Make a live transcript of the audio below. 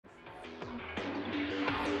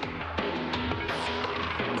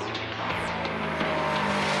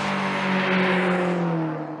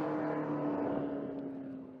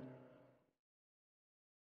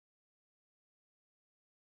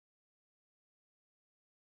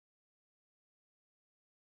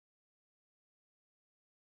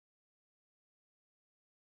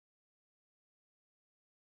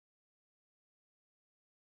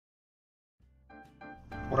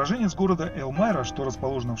Уроженец города Элмайра, что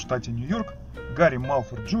расположено в штате Нью-Йорк, Гарри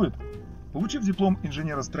Малфорд Джуэт, получив диплом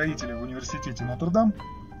инженера-строителя в университете Нотр-Дам,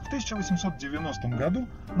 в 1890 году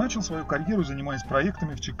начал свою карьеру, занимаясь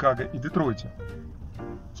проектами в Чикаго и Детройте.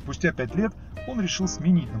 Спустя 5 лет он решил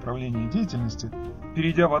сменить направление деятельности,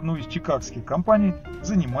 перейдя в одну из чикагских компаний,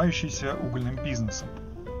 занимающейся угольным бизнесом.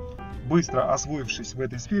 Быстро освоившись в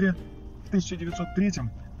этой сфере, в 1903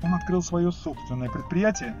 он открыл свое собственное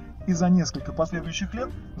предприятие и за несколько последующих лет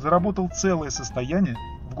заработал целое состояние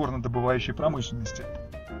в горнодобывающей промышленности.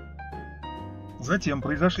 Затем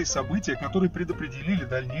произошли события, которые предопределили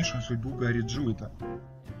дальнейшую судьбу Гарри Джуэта.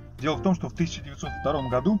 Дело в том, что в 1902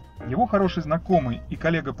 году его хороший знакомый и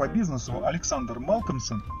коллега по бизнесу Александр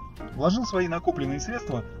Малкомсон вложил свои накопленные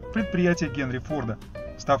средства в предприятие Генри Форда,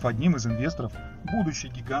 став одним из инвесторов будущей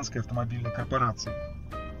гигантской автомобильной корпорации.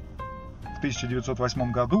 В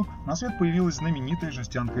 1908 году на свет появилась знаменитая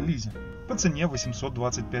жестянка Лиззи по цене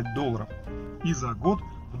 $825, и за год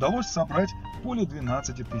удалось собрать более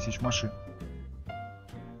 12 тысяч машин.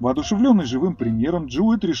 Воодушевленный живым примером,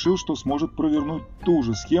 Джуэт решил, что сможет провернуть ту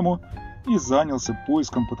же схему, и занялся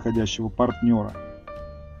поиском подходящего партнера.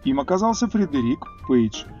 Им оказался Фредерик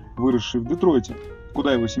Пейдж, выросший в Детройте,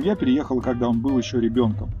 куда его семья переехала, когда он был еще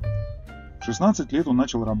ребенком. В 16 лет он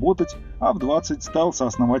начал работать, а в 20 стал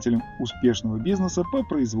сооснователем успешного бизнеса по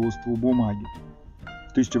производству бумаги.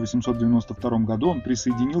 В 1892 году он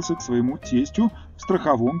присоединился к своему тестю в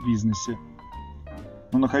страховом бизнесе.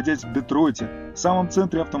 Но находясь в Детройте, в самом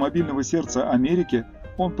центре автомобильного сердца Америки,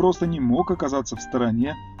 он просто не мог оказаться в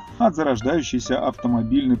стороне от зарождающейся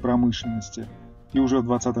автомобильной промышленности. И уже в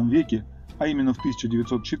 20 веке, а именно в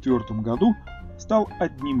 1904 году, стал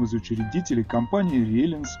одним из учредителей компании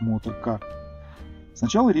Reliance Motor Car.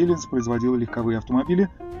 Сначала Reliance производила легковые автомобили,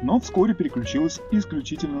 но вскоре переключилась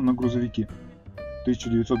исключительно на грузовики. В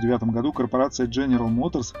 1909 году корпорация General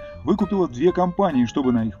Motors выкупила 2 компании,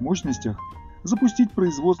 чтобы на их мощностях запустить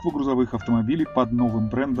производство грузовых автомобилей под новым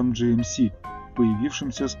брендом GMC,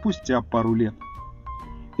 появившимся спустя пару лет.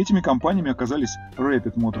 Этими компаниями оказались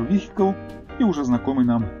Rapid Motor Vehicle и уже знакомый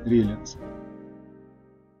нам Reliance.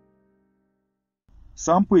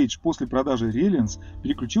 Сам Пейдж после продажи Reliance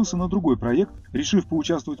переключился на другой проект, решив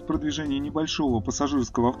поучаствовать в продвижении небольшого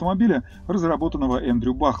пассажирского автомобиля, разработанного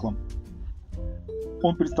Эндрю Бахлом.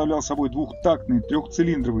 Он представлял собой двухтактный,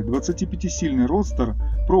 трехцилиндровый, 25-сильный родстер,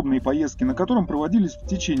 пробные поездки на котором проводились в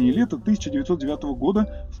течение лета 1909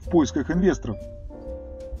 года в поисках инвесторов.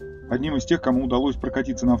 Одним из тех, кому удалось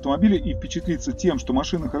прокатиться на автомобиле и впечатлиться тем, что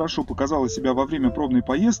машина хорошо показала себя во время пробной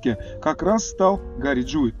поездки, как раз стал Гарри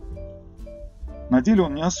Джуэт. На деле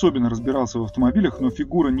он не особенно разбирался в автомобилях, но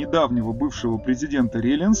фигура недавнего бывшего президента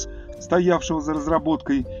Reliance, стоявшего за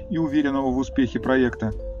разработкой и уверенного в успехе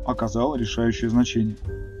проекта, оказала решающее значение.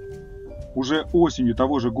 Уже осенью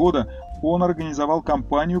того же года он организовал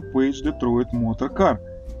компанию Paige-Detroit Motor Car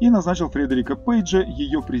и назначил Фредерика Пейджа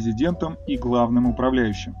ее президентом и главным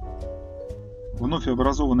управляющим. Вновь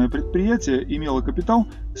образованное предприятие имело капитал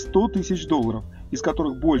 $100 тысяч, из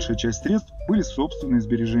которых большая часть средств были собственные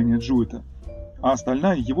сбережения Джуэта, а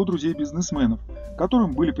остальная его друзей-бизнесменов,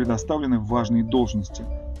 которым были предоставлены важные должности.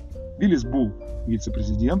 Виллис Булл –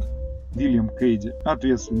 вице-президент, Вильям Кейди –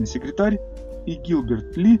 ответственный секретарь и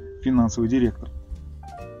Гилберт Ли – финансовый директор.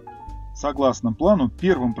 Согласно плану,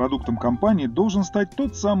 первым продуктом компании должен стать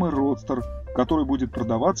тот самый родстер, который будет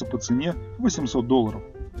продаваться по цене $800.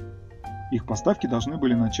 Их поставки должны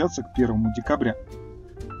были начаться к 1 декабря.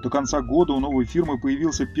 До конца года у новой фирмы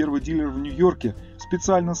появился первый дилер в Нью-Йорке,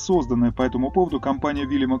 специально созданная по этому поводу компания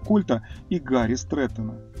Вильяма Кольта и Гарри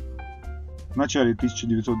Стрэттона. В начале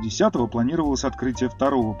 1910-го планировалось открытие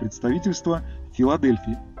второго представительства в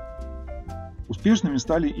Филадельфии. Успешными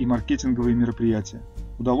стали и маркетинговые мероприятия.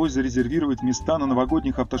 Удалось зарезервировать места на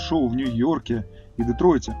новогодних автошоу в Нью-Йорке и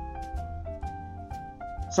Детройте.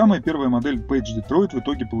 Самая первая модель Paige-Detroit в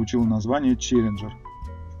итоге получила название Challenger.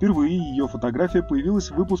 Впервые ее фотография появилась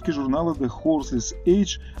в выпуске журнала The Horseless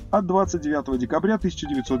Age от 29 декабря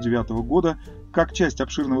 1909 года как часть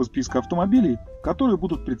обширного списка автомобилей, которые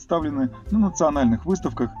будут представлены на национальных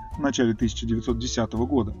выставках в начале 1910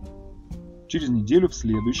 года. Через неделю в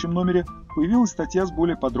следующем номере появилась статья с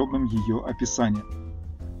более подробным ее описанием.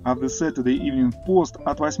 А в The Saturday Evening Post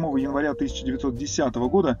от 8 января 1910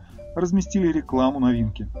 года разместили рекламу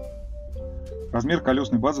новинки. Размер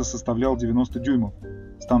колесной базы составлял 90 дюймов.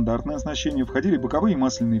 В стандартное оснащение входили боковые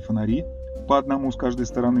масляные фонари, по одному с каждой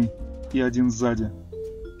стороны и один сзади,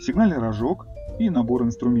 сигнальный рожок и набор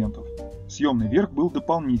инструментов. Съемный верх был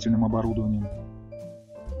дополнительным оборудованием.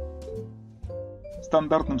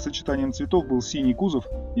 Стандартным сочетанием цветов был синий кузов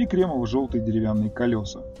и кремово-желтые деревянные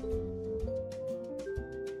колеса.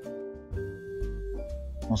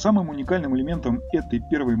 Но самым уникальным элементом этой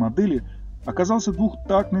первой модели оказался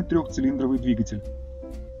двухтактный трехцилиндровый двигатель.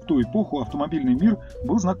 В ту эпоху автомобильный мир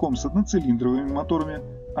был знаком с одноцилиндровыми моторами,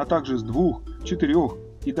 а также с двух-, четырех-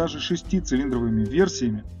 и даже шестицилиндровыми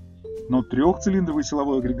версиями, но трехцилиндровый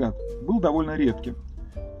силовой агрегат был довольно редким,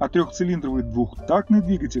 а трехцилиндровый двухтактный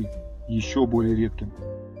двигатель еще более редким.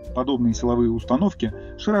 Подобные силовые установки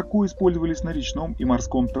широко использовались на речном и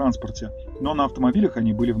морском транспорте, но на автомобилях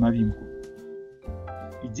они были в новинку.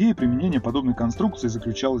 Идея применения подобной конструкции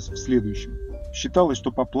заключалась в следующем. Считалось,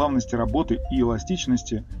 что по плавности работы и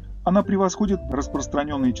эластичности она превосходит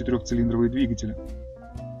распространенные четырехцилиндровые двигатели.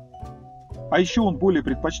 А еще он более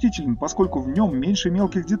предпочтителен, поскольку в нем меньше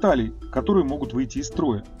мелких деталей, которые могут выйти из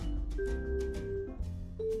строя.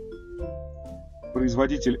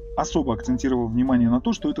 Производитель особо акцентировал внимание на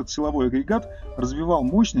то, что этот силовой агрегат развивал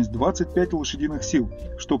мощность 25 лошадиных сил,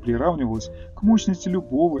 что приравнивалось к мощности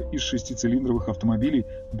любого из шестицилиндровых автомобилей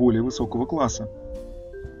более высокого класса.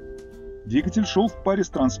 Двигатель шел в паре с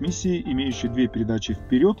трансмиссией, имеющей две передачи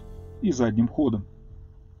вперед и задним ходом.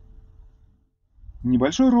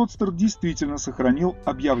 Небольшой родстер действительно сохранил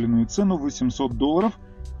объявленную цену в $800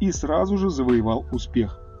 и сразу же завоевал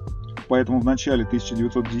успех. Поэтому в начале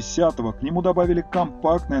 1910-го к нему добавили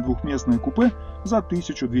компактное двухместное купе за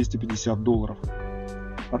 $1250.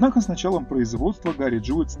 Однако с началом производства Гарри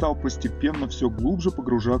Джуэт стал постепенно все глубже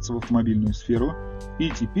погружаться в автомобильную сферу и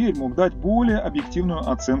теперь мог дать более объективную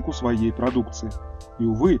оценку своей продукции. И,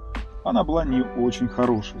 увы, она была не очень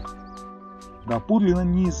хорошей. Доподлинно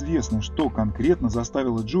неизвестно, что конкретно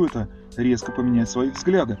заставило Джуэта резко поменять свои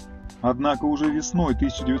взгляды. Однако уже весной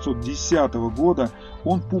 1910 года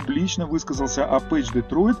он публично высказался о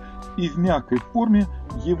Paige-Detroit, и в мягкой форме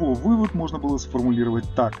его вывод можно было сформулировать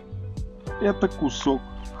так: это кусок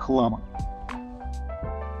хлама.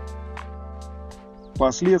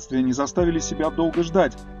 Последствия не заставили себя долго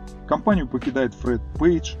ждать. Компанию покидает Фред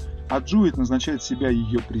Пейдж, а Джуэт назначает себя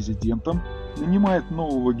ее президентом, нанимает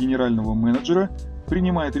нового генерального менеджера,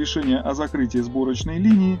 принимает решение о закрытии сборочной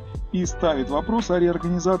линии и ставит вопрос о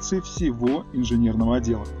реорганизации всего инженерного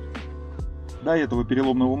отдела. До этого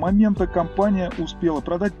переломного момента компания успела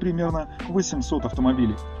продать примерно 800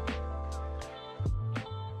 автомобилей.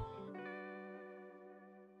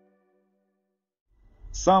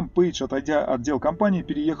 Сам Пейдж, отойдя от дел компании,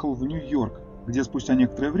 переехал в Нью-Йорк, где спустя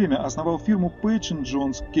некоторое время основал фирму Paige &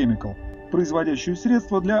 Jones Chemical, производящую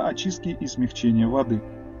средства для очистки и смягчения воды.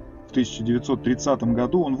 В 1930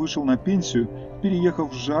 году он вышел на пенсию,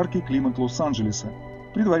 переехав в жаркий климат Лос-Анджелеса,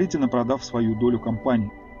 предварительно продав свою долю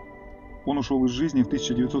компании. Он ушел из жизни в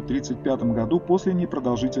 1935 году после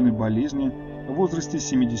непродолжительной болезни в возрасте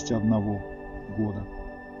 71 года.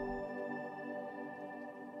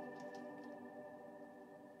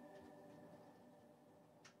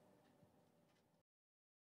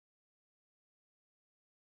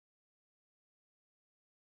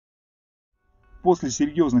 После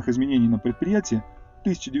серьезных изменений на предприятии в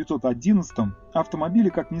 1911-м автомобили,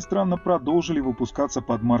 как ни странно, продолжили выпускаться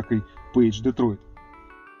под маркой Paige-Detroit.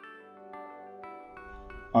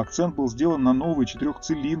 Акцент был сделан на новый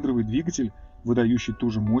четырехцилиндровый двигатель, выдающий ту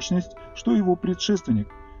же мощность, что и его предшественник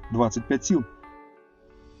 – 25 сил.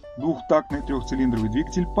 Двухтактный трехцилиндровый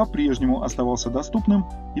двигатель по-прежнему оставался доступным,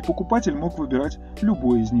 и покупатель мог выбирать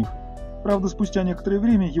любой из них. Правда, спустя некоторое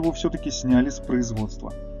время его все-таки сняли с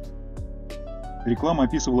производства. Реклама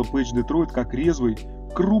описывала Paige-Detroit как резвый,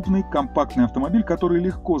 крупный, компактный автомобиль, который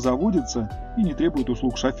легко заводится и не требует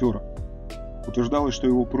услуг шофера. Утверждалось, что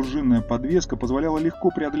его пружинная подвеска позволяла легко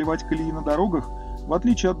преодолевать колеи на дорогах, в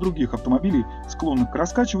отличие от других автомобилей, склонных к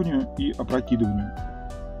раскачиванию и опрокидыванию.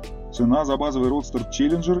 Цена за базовый родстер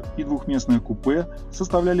Challenger и двухместное купе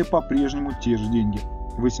составляли по-прежнему те же деньги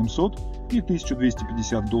 – $800 и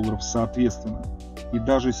 $1250 соответственно. И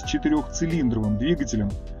даже с четырехцилиндровым двигателем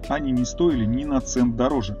они не стоили ни на цент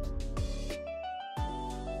дороже.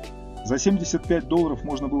 За $75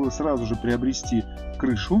 можно было сразу же приобрести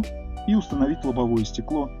крышу и установить лобовое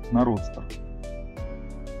стекло на родстер.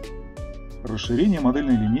 Расширение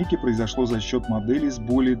модельной линейки произошло за счет моделей с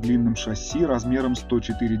более длинным шасси размером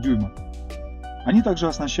 104 дюйма. Они также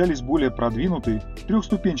оснащались более продвинутой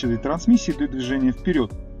трехступенчатой трансмиссией для движения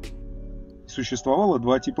вперед. Существовало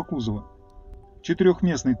два типа кузова.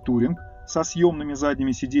 Четырехместный туринг со съемными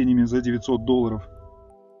задними сиденьями за $900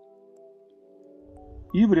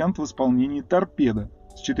 и вариант в исполнении торпеда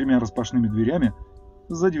с 4 распашными дверями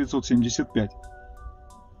за $975.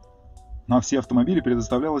 На все автомобили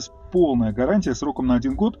предоставлялась полная гарантия сроком на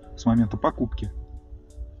 1 год с момента покупки.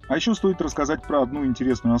 А еще стоит рассказать про одну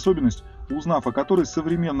интересную особенность, узнав о которой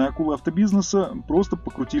современные акулы автобизнеса просто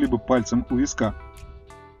покрутили бы пальцем у виска.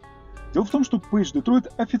 Дело в том, что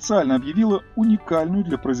Paige-Detroit официально объявила уникальную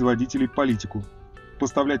для производителей политику –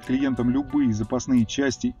 поставлять клиентам любые запасные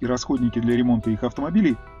части и расходники для ремонта их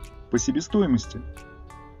автомобилей по себестоимости.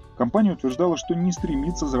 Компания утверждала, что не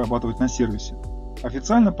стремится зарабатывать на сервисе.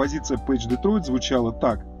 Официально позиция Paige-Detroit звучала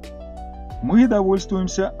так: «Мы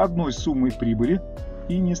довольствуемся одной суммой прибыли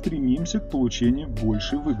и не стремимся к получению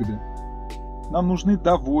большей выгоды. Нам нужны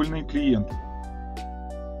довольные клиенты».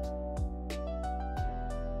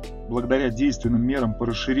 Благодаря действенным мерам по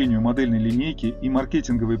расширению модельной линейки и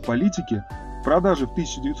маркетинговой политике, продажи в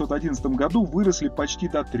 1911 году выросли почти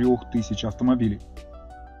до 3000 автомобилей.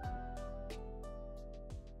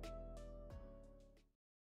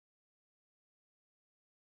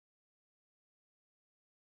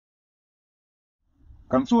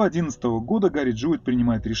 К концу 2011 года Гарри Джуит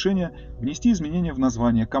принимает решение внести изменения в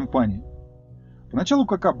название компании. Поначалу,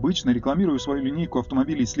 как обычно, рекламируя свою линейку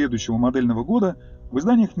автомобилей следующего модельного года, в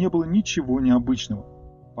изданиях не было ничего необычного,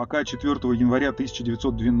 пока 4 января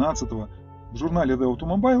 1912 в журнале The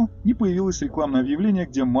Automobile не появилось рекламное объявление,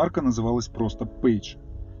 где марка называлась просто Paige.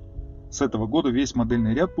 С этого года весь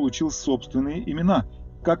модельный ряд получил собственные имена,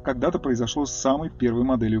 как когда-то произошло с самой первой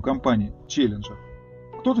моделью компании – Challenger.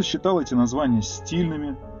 Кто-то считал эти названия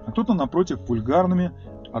стильными, а кто-то, напротив, вульгарными,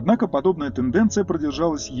 однако подобная тенденция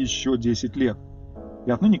продержалась еще 10 лет.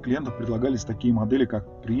 И отныне клиентам предлагались такие модели, как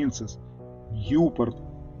Princess, Newport,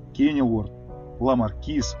 Kenilworth, La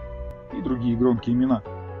Marquise и другие громкие имена.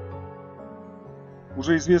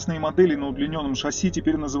 Уже известные модели на удлиненном шасси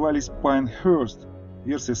теперь назывались Pinehurst,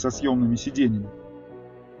 версия со съемными сиденьями,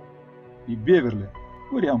 и Beverly,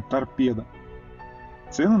 вариант торпеда.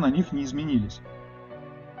 Цены на них не изменились.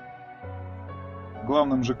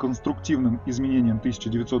 Главным же конструктивным изменением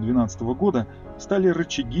 1912 года стали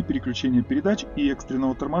рычаги переключения передач и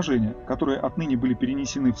экстренного торможения, которые отныне были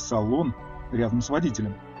перенесены в салон рядом с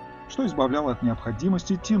водителем, что избавляло от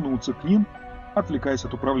необходимости тянуться к ним, отвлекаясь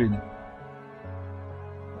от управления.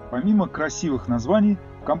 Помимо красивых названий,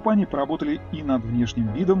 в компании поработали и над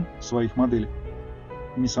внешним видом своих моделей.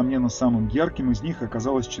 Несомненно, самым ярким из них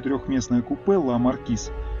оказалось четырехместное купе La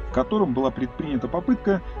Marquise, в котором была предпринята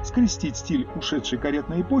попытка скрестить стиль ушедшей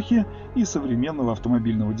каретной эпохи и современного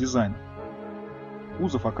автомобильного дизайна.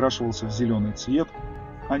 Кузов окрашивался в зеленый цвет,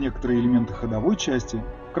 а некоторые элементы ходовой части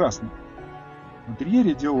 – в красный. В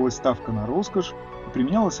интерьере делалась ставка на роскошь и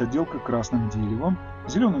применялась отделка красным деревом,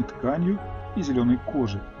 зеленой тканью и зеленой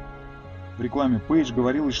кожей. В рекламе Paige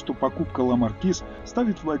говорилось, что покупка La Marquise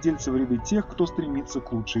ставит владельца в ряды тех, кто стремится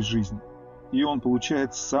к лучшей жизни. И он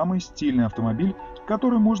получает самый стильный автомобиль,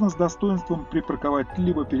 который можно с достоинством припарковать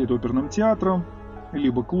либо перед оперным театром,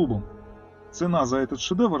 либо клубом. Цена за этот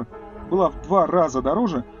шедевр была в 2 раза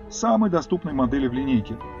дороже самой доступной модели в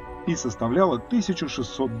линейке и составляла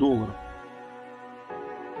 $1600.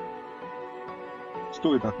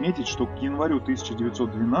 Стоит отметить, что к январю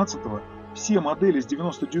 1912-го все модели с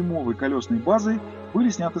 90-дюймовой колесной базой были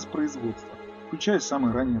сняты с производства, включая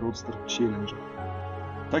самый ранний родстер Challenger.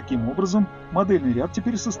 Таким образом, модельный ряд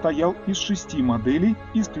теперь состоял из 6 моделей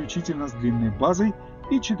исключительно с длинной базой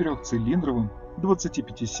и 4-цилиндровым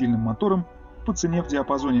 25-сильным мотором по цене в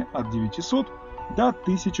диапазоне от $900 до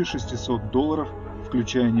 $1600,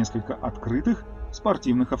 включая несколько открытых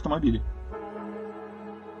спортивных автомобилей.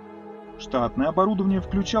 Штатное оборудование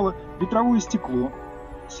включало ветровое стекло,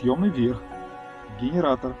 съемный верх,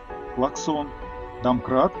 генератор, клаксон,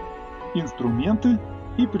 домкрат, инструменты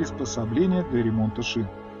и приспособления для ремонта шин.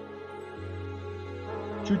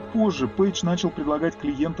 Чуть позже Paige начал предлагать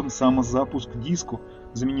клиентам самозапуск диску,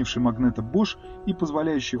 заменивший магнето Bosch и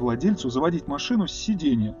позволяющий владельцу заводить машину с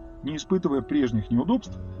сиденья, не испытывая прежних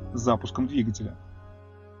неудобств с запуском двигателя.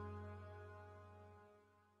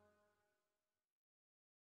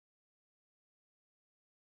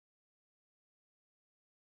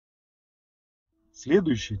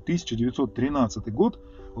 Следующий, 1913 год,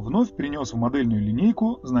 вновь принес в модельную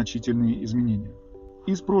линейку значительные изменения.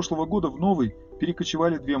 Из прошлого года в новый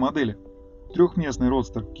перекочевали 2 модели – 3-местный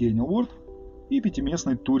родстер Kenilworth и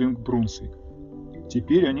 5-местный Touring Brunswick.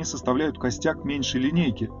 Теперь они составляют костяк меньшей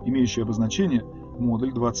линейки, имеющей обозначение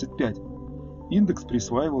модуль 25. Индекс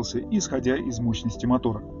присваивался, исходя из мощности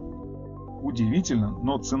мотора. Удивительно,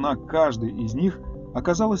 но цена каждой из них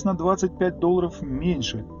оказалась на $25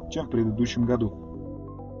 меньше, чем в предыдущем году.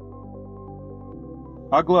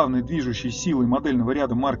 А главной движущей силой модельного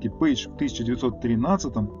ряда марки Paige в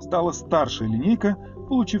 1913-м стала старшая линейка,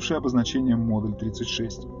 получившая обозначение Model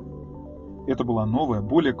 36. Это была новая,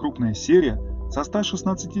 более крупная серия со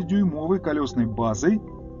 116-дюймовой колесной базой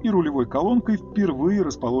и рулевой колонкой, впервые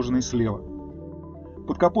расположенной слева.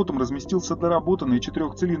 Под капотом разместился доработанный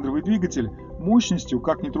четырехцилиндровый двигатель мощностью,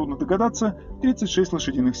 как нетрудно догадаться, 36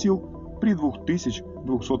 лошадиных сил при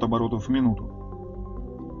 2200 оборотов в минуту.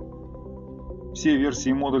 Все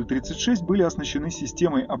версии Модель 36 были оснащены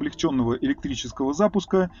системой облегченного электрического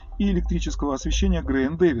запуска и электрического освещения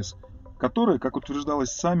Грэйн Дэвис, которая, как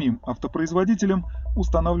утверждалось самим автопроизводителем,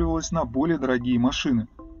 устанавливалась на более дорогие машины.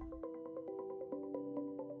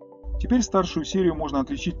 Теперь старшую серию можно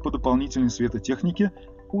отличить по дополнительной светотехнике,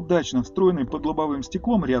 удачно встроенной под лобовым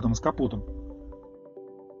стеклом рядом с капотом.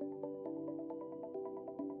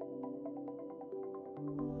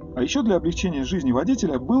 А еще для облегчения жизни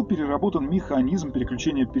водителя был переработан механизм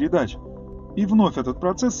переключения передач. И вновь этот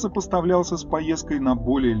процесс сопоставлялся с поездкой на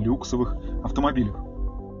более люксовых автомобилях.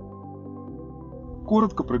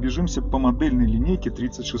 Коротко пробежимся по модельной линейке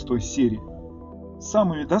 36-й серии.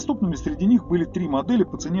 Самыми доступными среди них были три модели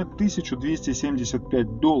по цене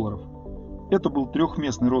 $1275. Это был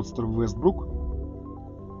трехместный родстер Вестбрук,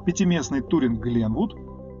 пятиместный Туринг Гленвуд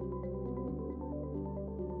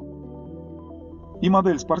и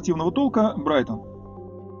модель спортивного толка Брайтон.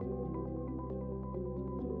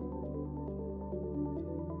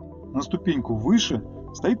 На ступеньку выше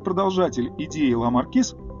стоит продолжатель идеи Ла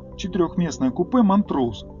Маркиз, четырехместное купе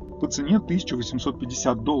Монтроуз по цене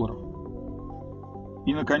 $1850.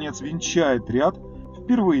 И, наконец, венчает ряд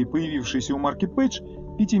впервые появившийся у марки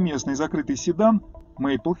Paige пятиместный закрытый седан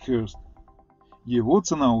Maplehurst. Его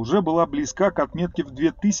цена уже была близка к отметке в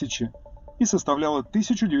 2000 и составляла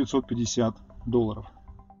 $1950.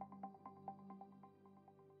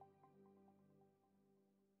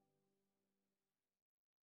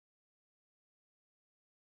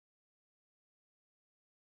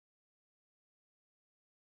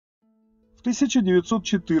 В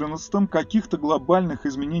 1914-м каких-то глобальных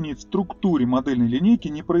изменений в структуре модельной линейки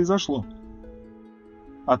не произошло.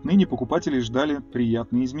 Отныне покупатели ждали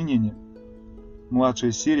приятные изменения. Младшая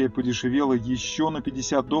серия подешевела еще на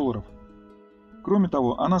 $50. Кроме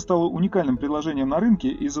того, она стала уникальным предложением на рынке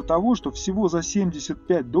из-за того, что всего за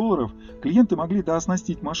 $75 клиенты могли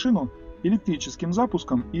дооснастить машину электрическим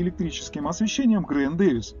запуском и электрическим освещением Грэйн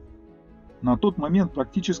Дэвис. На тот момент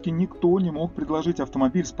практически никто не мог предложить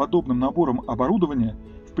автомобиль с подобным набором оборудования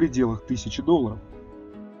в пределах $1000.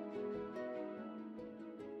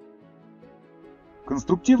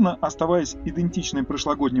 Конструктивно оставаясь идентичной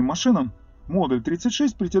прошлогодним машинам, Модель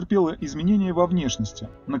 36 претерпела изменения во внешности,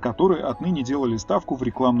 на которые отныне делали ставку в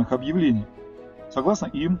рекламных объявлениях. Согласно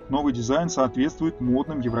им, новый дизайн соответствует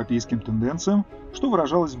модным европейским тенденциям, что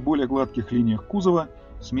выражалось в более гладких линиях кузова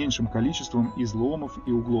с меньшим количеством изломов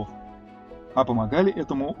и углов. А помогали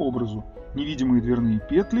этому образу невидимые дверные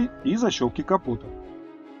петли и защелки капота.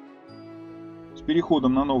 С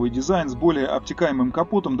переходом на новый дизайн с более обтекаемым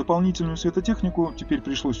капотом дополнительную светотехнику теперь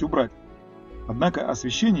пришлось убрать. Однако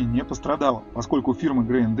освещение не пострадало, поскольку фирма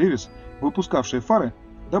Грэйн Дэвис, выпускавшая фары,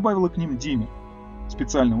 добавила к ним диммер –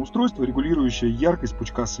 специальное устройство, регулирующее яркость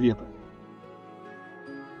пучка света.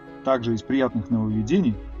 Также из приятных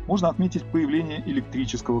нововведений можно отметить появление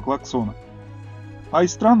электрического клаксона. А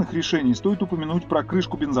из странных решений стоит упомянуть про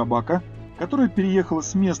крышку бензобака, которая переехала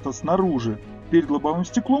с места снаружи перед лобовым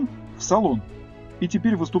стеклом в салон и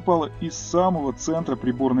теперь выступала из самого центра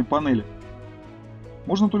приборной панели.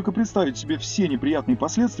 Можно только представить себе все неприятные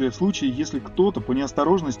последствия в случае, если кто-то по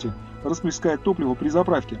неосторожности расплескает топливо при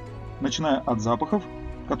заправке, начиная от запахов,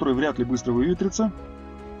 которые вряд ли быстро выветрятся,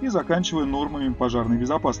 и заканчивая нормами пожарной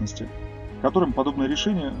безопасности, которым подобное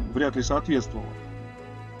решение вряд ли соответствовало.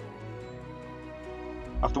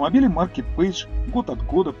 Автомобили марки Paige год от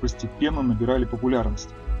года постепенно набирали популярность,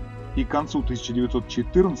 и к концу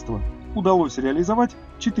 1914-го удалось реализовать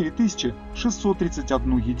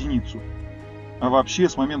 4631 единицу. А вообще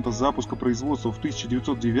с момента запуска производства в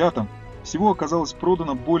 1909-м всего оказалось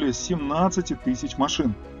продано более 17 тысяч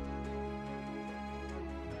машин.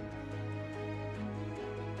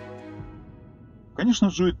 Конечно,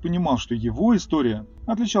 Джоуит понимал, что его история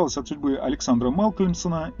отличалась от судьбы Александра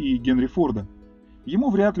Малкольмсона и Генри Форда. Ему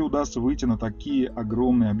вряд ли удастся выйти на такие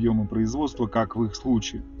огромные объемы производства, как в их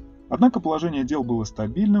случае. Однако положение дел было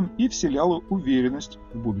стабильным и вселяло уверенность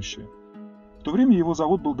в будущее. В то время его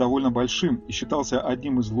завод был довольно большим и считался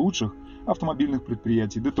одним из лучших автомобильных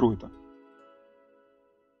предприятий Детройта.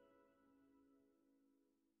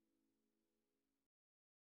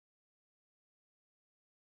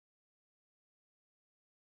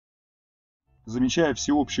 Замечая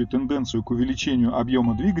всеобщую тенденцию к увеличению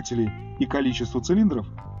объема двигателей и количества цилиндров,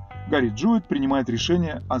 Гарри Джоуит принимает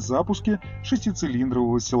решение о запуске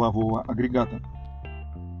шестицилиндрового силового агрегата.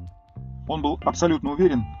 Он был абсолютно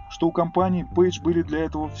уверен, что у компании Paige были для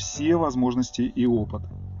этого все возможности и опыт.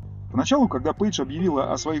 Поначалу, когда Paige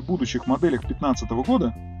объявила о своих будущих моделях 2015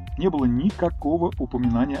 года, не было никакого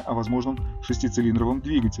упоминания о возможном шестицилиндровом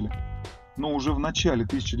двигателе. Но уже в начале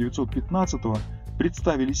 1915-го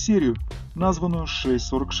представили серию, названную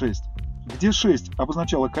 646, где 6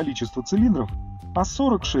 обозначало количество цилиндров, а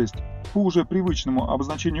 46, по уже привычному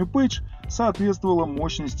обозначению Paige, соответствовало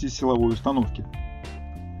мощности силовой установки.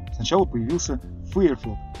 Сначала появился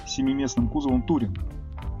Fairfield с 7-местным кузовом Touring,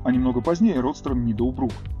 а немного позднее родстер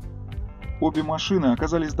Middlebrook. Обе машины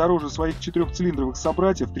оказались дороже своих 4-цилиндровых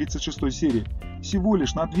собратьев 36-й серии всего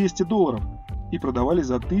лишь на $200 и продавались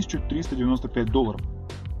за $1395.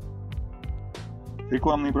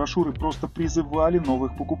 Рекламные брошюры просто призывали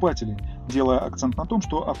новых покупателей, делая акцент на том,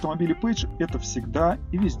 что автомобили Paige – это всегда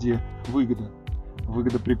и везде выгода.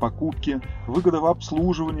 Выгода при покупке, выгода в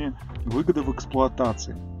обслуживании, выгода в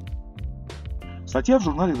эксплуатации. Статья в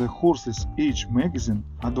журнале The Horses Age Magazine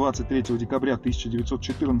от 23 декабря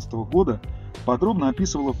 1914 года подробно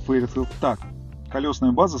описывала Fairfield так.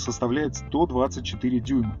 Колесная база составляет 124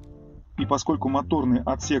 дюйма. И поскольку моторный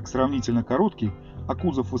отсек сравнительно короткий, а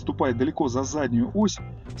кузов выступает далеко за заднюю ось,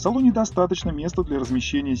 в салоне достаточно места для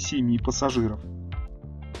размещения 7 пассажиров.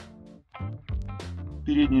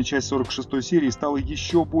 Передняя часть 46-й серии стала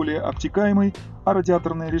еще более обтекаемой, а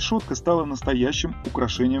радиаторная решетка стала настоящим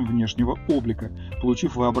украшением внешнего облика,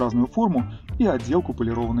 получив V-образную форму и отделку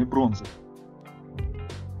полированной бронзы.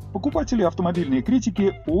 Покупатели и автомобильные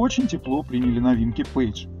критики очень тепло приняли новинки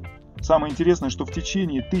Paige. Самое интересное, что в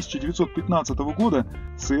течение 1915 года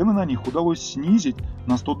цены на них удалось снизить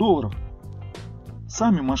на $100.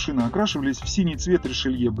 Сами машины окрашивались в синий цвет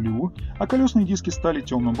решелье Blue, а колесные диски стали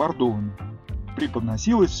темно-бордовыми.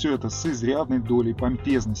 Преподносилось все это с изрядной долей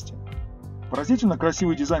помпезности. Поразительно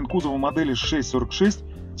красивый дизайн кузова модели 646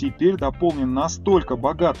 теперь дополнен настолько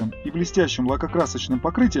богатым и блестящим лакокрасочным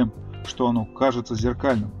покрытием, что оно кажется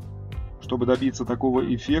зеркальным. Чтобы добиться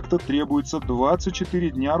такого эффекта, требуется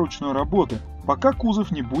 24 дня ручной работы, пока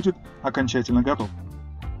кузов не будет окончательно готов.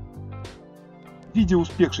 Видя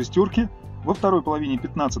успех шестерки, во второй половине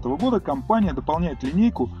 2015 года компания дополняет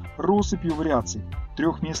линейку россыпью вариаций: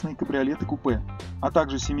 трехместные кабриолеты-купе, а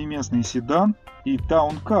также 7-местный седан и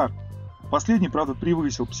таункар. Последний, правда,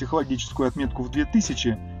 превысил психологическую отметку в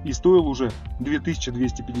 2000 и стоил уже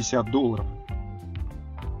 $2250.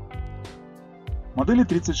 Модели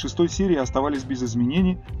 36-й серии оставались без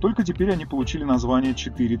изменений, только теперь они получили название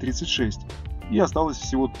 436, и осталось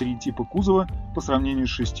всего 3 типа кузова по сравнению с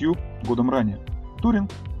 6 годом ранее: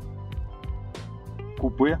 Touring,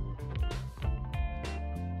 купе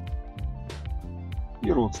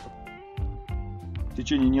и родстер. В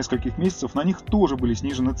течение нескольких месяцев на них тоже были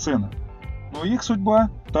снижены цены, но их судьба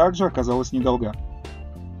также оказалась недолга.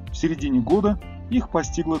 В середине года их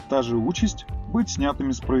постигла та же участь – быть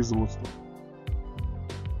снятыми с производства.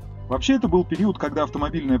 Вообще, это был период, когда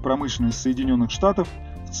автомобильная промышленность Соединенных Штатов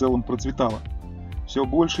в целом процветала. Все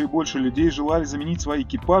больше и больше людей желали заменить свои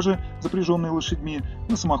экипажи, запряженные лошадьми,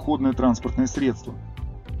 на самоходное транспортное средство.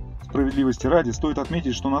 Справедливости ради, стоит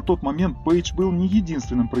отметить, что на тот момент Paige был не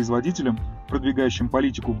единственным производителем, продвигающим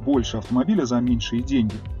политику больше автомобиля за меньшие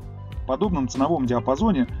деньги. В подобном ценовом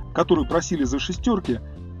диапазоне, который просили за шестерки,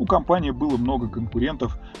 у компании было много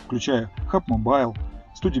конкурентов, включая Hapmobile,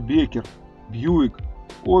 Studebaker, Buick,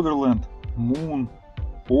 Overland, Moon,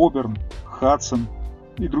 Auburn, Hudson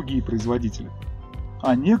и другие производители.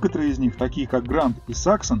 А некоторые из них, такие как Grand и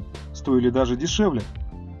Saxon, стоили даже дешевле.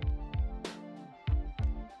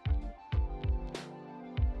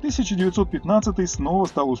 1915 снова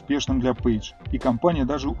стал успешным для Paige, и компания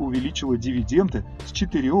даже увеличила дивиденды с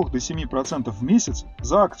 4 до 7% в месяц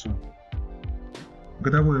за акцию.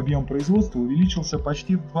 Годовой объем производства увеличился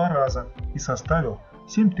почти в 2 раза и составил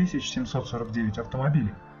 7749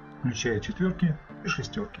 автомобилей, включая четверки и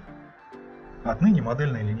шестерки. Отныне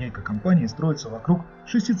модельная линейка компании строится вокруг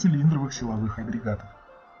 6-цилиндровых силовых агрегатов.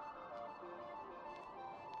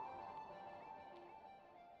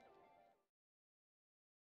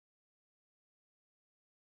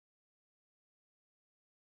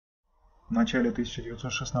 В начале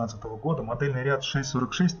 1916 года модельный ряд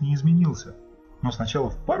 646 не изменился, но сначала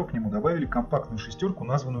в пару к нему добавили компактную шестерку,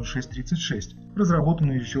 названную 636,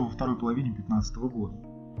 разработанную еще во второй половине 2015 года.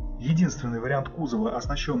 Единственный вариант кузова,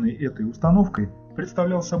 оснащенный этой установкой,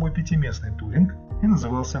 представлял собой 5-местный Touring и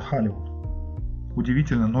назывался Hollywood.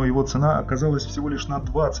 Удивительно, но его цена оказалась всего лишь на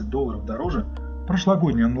 $20 дороже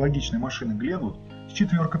прошлогодней аналогичной машины Glenwood с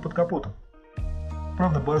четверкой под капотом.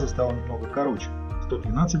 Правда, база стала немного короче –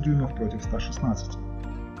 112 дюймов против 116.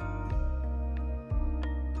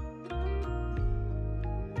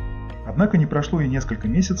 Однако не прошло и несколько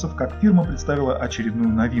месяцев, как фирма представила очередную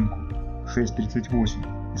новинку –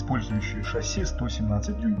 638, использующие шасси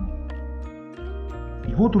 117 дюймов.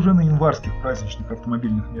 И вот уже на январских праздничных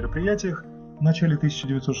автомобильных мероприятиях в начале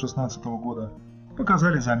 1916 года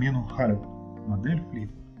показали замену Hollywood, модель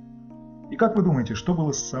Fleetwood. И как вы думаете, что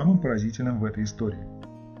было самым поразительным в этой истории?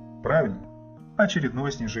 Правильно, очередное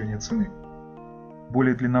снижение цены.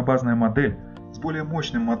 Более длиннобазная модель с более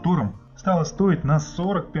мощным мотором стала стоить на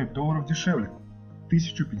 $45 дешевле,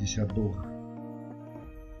 $1050.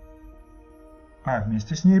 А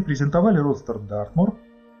вместе с ней презентовали родстер Dartmoor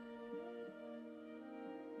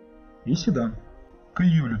и седан. К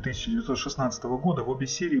июлю 1916 года в обе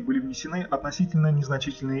серии были внесены относительно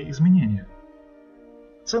незначительные изменения.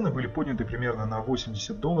 Цены были подняты примерно на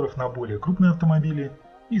 $80 на более крупные автомобили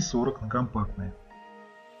и $40 на компактные.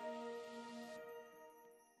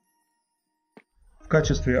 В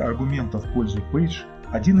качестве аргумента в пользу Paige,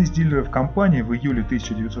 один из дилеров компании в июле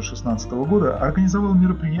 1916 года организовал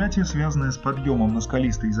мероприятие, связанное с подъемом на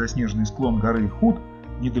скалистый и заснеженный склон горы Худ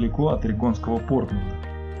недалеко от орегонского Портленда.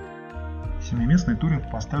 Семиместный туринг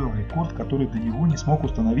поставил рекорд, который до него не смог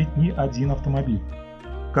установить ни один автомобиль.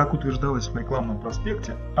 Как утверждалось в рекламном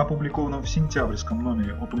проспекте, опубликованном в сентябрьском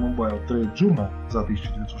номере Automobile Trade Journal за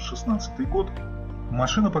 1916 год,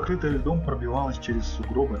 машина, покрытая льдом, пробивалась через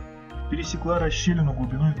сугробы, пересекла расщелину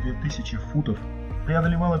глубиной в 2000 футов,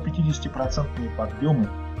 преодолевала 50% подъемы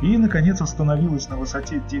и, наконец, остановилась на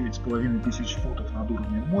высоте 9500 футов над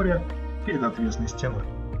уровнем моря перед отвесной стеной.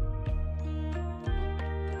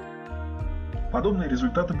 Подобные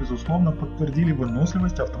результаты, безусловно, подтвердили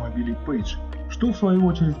выносливость автомобилей Paige, что в свою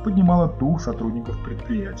очередь поднимало дух сотрудников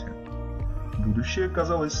предприятия. Будущее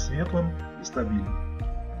казалось светлым и стабильным.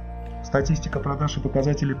 Статистика продаж и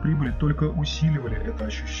показатели прибыли только усиливали это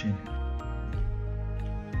ощущение.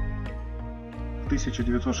 В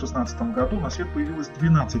 1916 году на свет появилось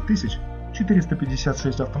 12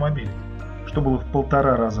 456 автомобилей, что было в 1,5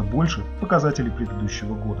 раза больше показателей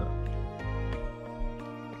предыдущего года.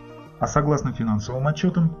 А согласно финансовым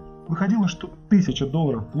отчетам, выходило, что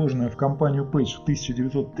 $1000, вложенное в компанию Paige в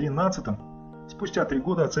 1913, спустя 3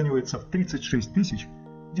 года оценивается в $36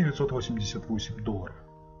 988. –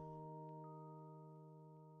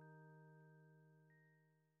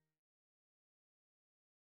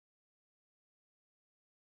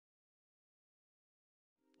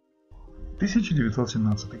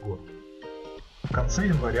 1917 год. В конце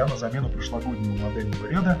января на замену прошлогоднего модельного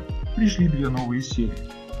ряда пришли 2 новые серии.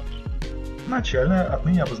 Начальная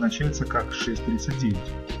отныне обозначается как 639,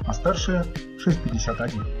 а старшая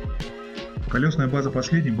 651. Колесная база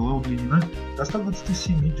последней была удлинена до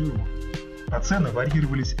 127 дюймов, а цены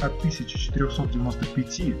варьировались от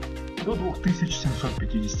 $1495 до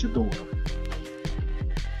 $2750.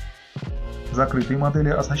 Закрытые модели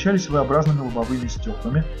оснащались своеобразными лобовыми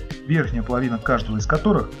стеклами, верхняя половина каждого из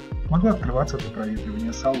которых могла открываться для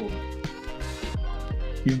проветривания салона.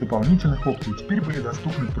 Из дополнительных опций теперь были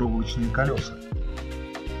доступны проволочные колеса.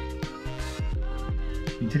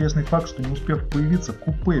 Интересный факт, что не успев появиться,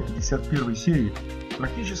 купе 51 серии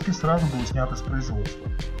практически сразу было снято с производства,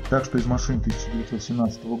 так что из машин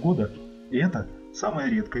 1917 года это самая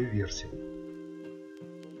редкая версия.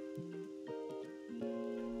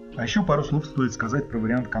 А еще пару слов стоит сказать про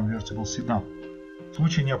вариант Convertible Sedan. В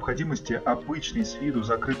случае необходимости обычный с виду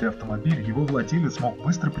закрытый автомобиль его владелец мог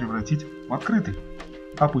быстро превратить в открытый,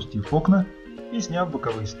 опустив окна и сняв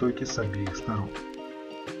боковые стойки с обеих сторон.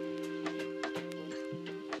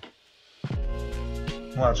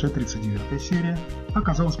 Младшая 39-я серия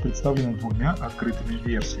оказалась представлена 2 открытыми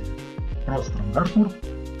версиями – родстером Dartmoor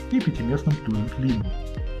и 5-местным Touring Limo.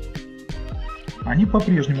 Они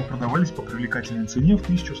по-прежнему продавались по привлекательной цене в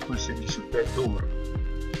 $1175.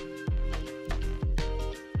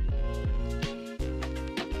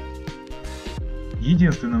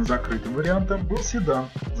 Единственным закрытым вариантом был седан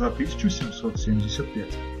за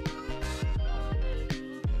 $1775.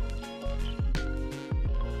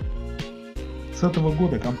 С этого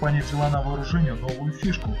года компания взяла на вооружение новую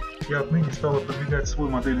фишку и отныне стала продвигать свой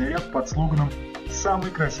модельный ряд под слоганом «Самый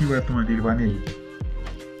красивый автомобиль в Америке».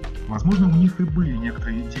 Возможно, у них и были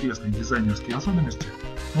некоторые интересные дизайнерские особенности,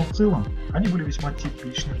 но в целом они были весьма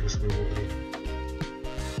типичны для своего времени.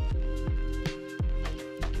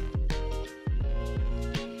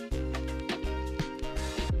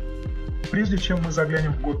 Прежде чем мы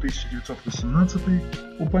заглянем в год 1918,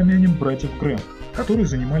 упомянем братьев Грэм, которые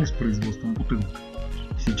занимались производством бутылок.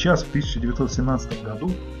 Сейчас, в 1917 году,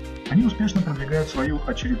 они успешно продвигают свою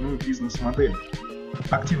очередную бизнес-модель,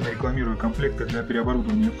 активно рекламируя комплекты для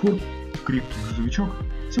переоборудования Ford в крепкий грузовичок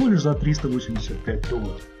всего лишь за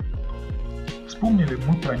 $385. Вспомнили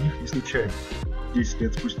мы про них не случайно. 10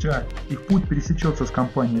 лет спустя их путь пересечется с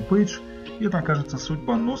компанией Paige, и это окажется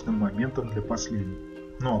судьбоносным моментом для последней.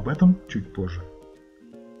 Но об этом чуть позже.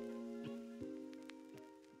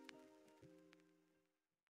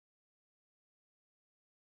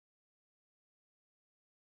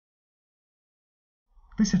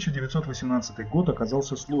 – 1918 год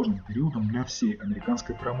оказался сложным периодом для всей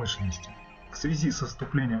американской промышленности в связи со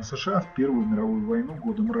вступлением США в Первую мировую войну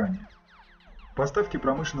годом ранее. Поставки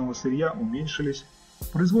промышленного сырья уменьшились,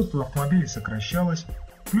 производство автомобилей сокращалось,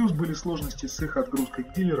 плюс были сложности с их отгрузкой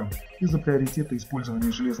к дилерам из-за приоритета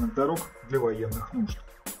использования железных дорог для военных нужд.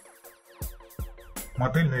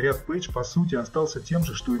 Модельный ряд Paige по сути остался тем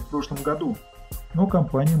же, что и в прошлом году, но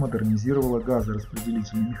компания модернизировала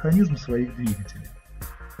газораспределительный механизм своих двигателей.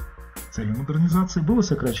 Целью модернизации было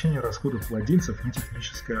сокращение расходов владельцев на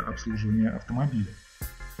техническое обслуживание автомобиля.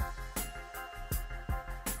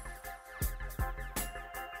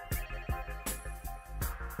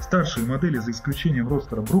 Старшие модели, за исключением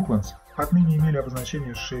родстера Brooklands, отныне имели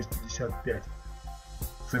обозначение 655.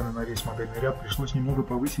 Цены на весь модельный ряд пришлось немного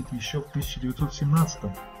повысить еще в 1917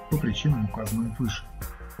 по причинам, указанным выше.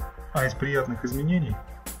 А из приятных изменений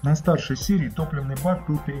на старшей серии топливный бак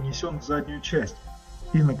был перенесен в заднюю часть,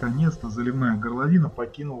 и наконец-то заливная горловина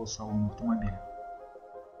покинула салон автомобиля.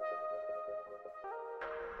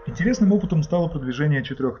 Интересным опытом стало продвижение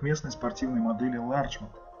четырехместной спортивной модели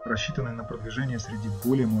Larchmont, рассчитанной на продвижение среди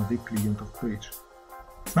более молодых клиентов Paige.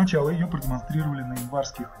 Сначала ее продемонстрировали на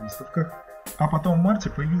январских выставках, а потом в марте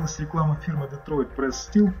появилась реклама фирмы Detroit Press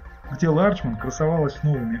Steel, где Larchmont красовалась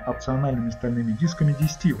новыми опциональными стальными дисками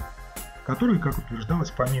D-Steel, которые, как утверждалось,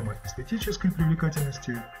 помимо эстетической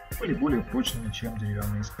привлекательности, были более прочными, чем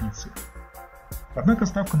деревянные спицы. Однако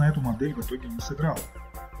ставка на эту модель в итоге не сыграла,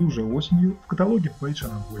 и уже осенью в каталоге Paige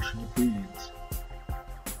она больше не появилась.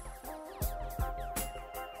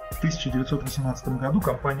 В 1918 году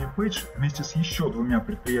компания Paige вместе с еще двумя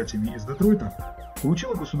предприятиями из Детройта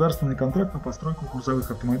получила государственный контракт на постройку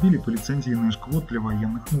грузовых автомобилей по лицензии на шквот для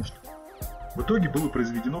военных нужд. В итоге было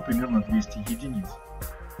произведено примерно 200 единиц.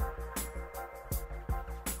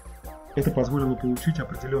 Это позволило получить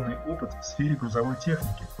определенный опыт в сфере грузовой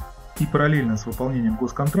техники, и параллельно с выполнением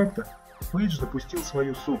госконтракта Paige запустил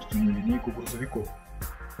свою собственную линейку грузовиков.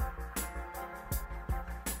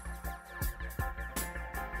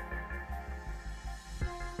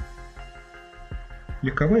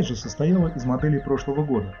 Легковая же состояла из моделей прошлого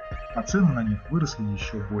года, а цены на них выросли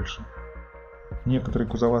еще больше. Некоторые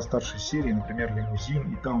кузова старшей серии, например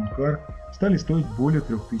лимузин и таункар, стали стоить более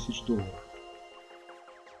 $3000.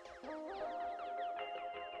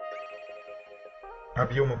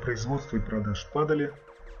 Объемы производства и продаж падали.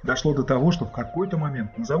 Дошло до того, что в какой-то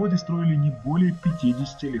момент на заводе строили не более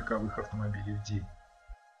 50 легковых автомобилей в день.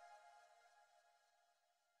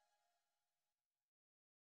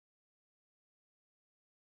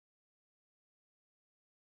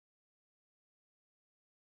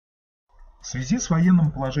 В связи с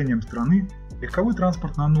военным положением страны, легковой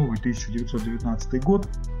транспорт на новый 1919 год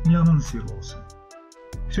не анонсировался.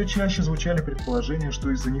 Все чаще звучали предположения, что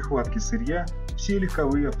из-за нехватки сырья все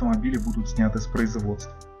легковые автомобили будут сняты с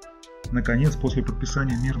производства. Наконец, после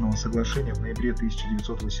подписания мирного соглашения в ноябре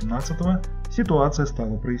 1918 ситуация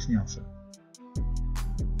стала проясняться.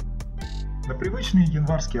 На привычные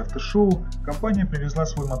январские автошоу компания привезла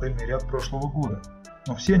свой модельный ряд прошлого года,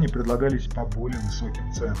 но все они предлагались по более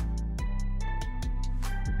высоким ценам.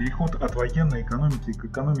 Переход от военной экономики к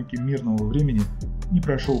экономике мирного времени не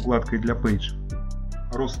прошел гладко и для Paige.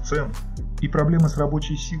 Рост цен и проблемы с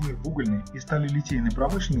рабочей силой в угольной и сталелитейной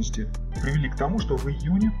промышленности привели к тому, что в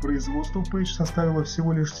июне производство Paige составило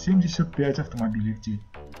всего лишь 75 автомобилей в день.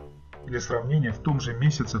 Для сравнения, в том же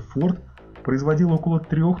месяце Ford производил около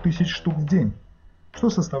 3000 штук в день, что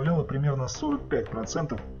составляло примерно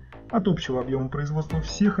 45% от общего объема производства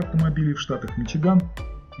всех автомобилей в штатах Мичиган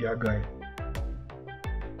и Огайо.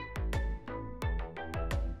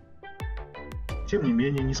 Тем не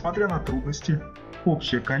менее, несмотря на трудности,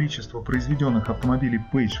 общее количество произведенных автомобилей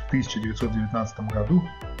Paige в 1919 году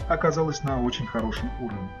оказалось на очень хорошем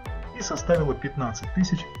уровне и составило 15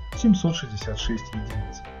 766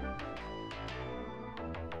 единиц.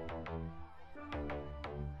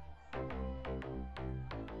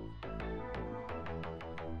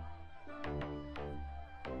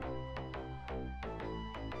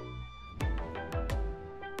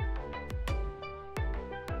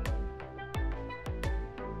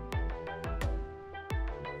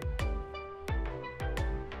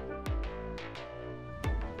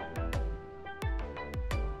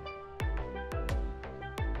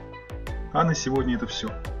 А на сегодня это все.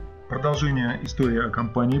 Продолжение истории о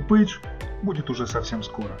компании Paige будет уже совсем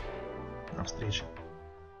скоро. До встречи.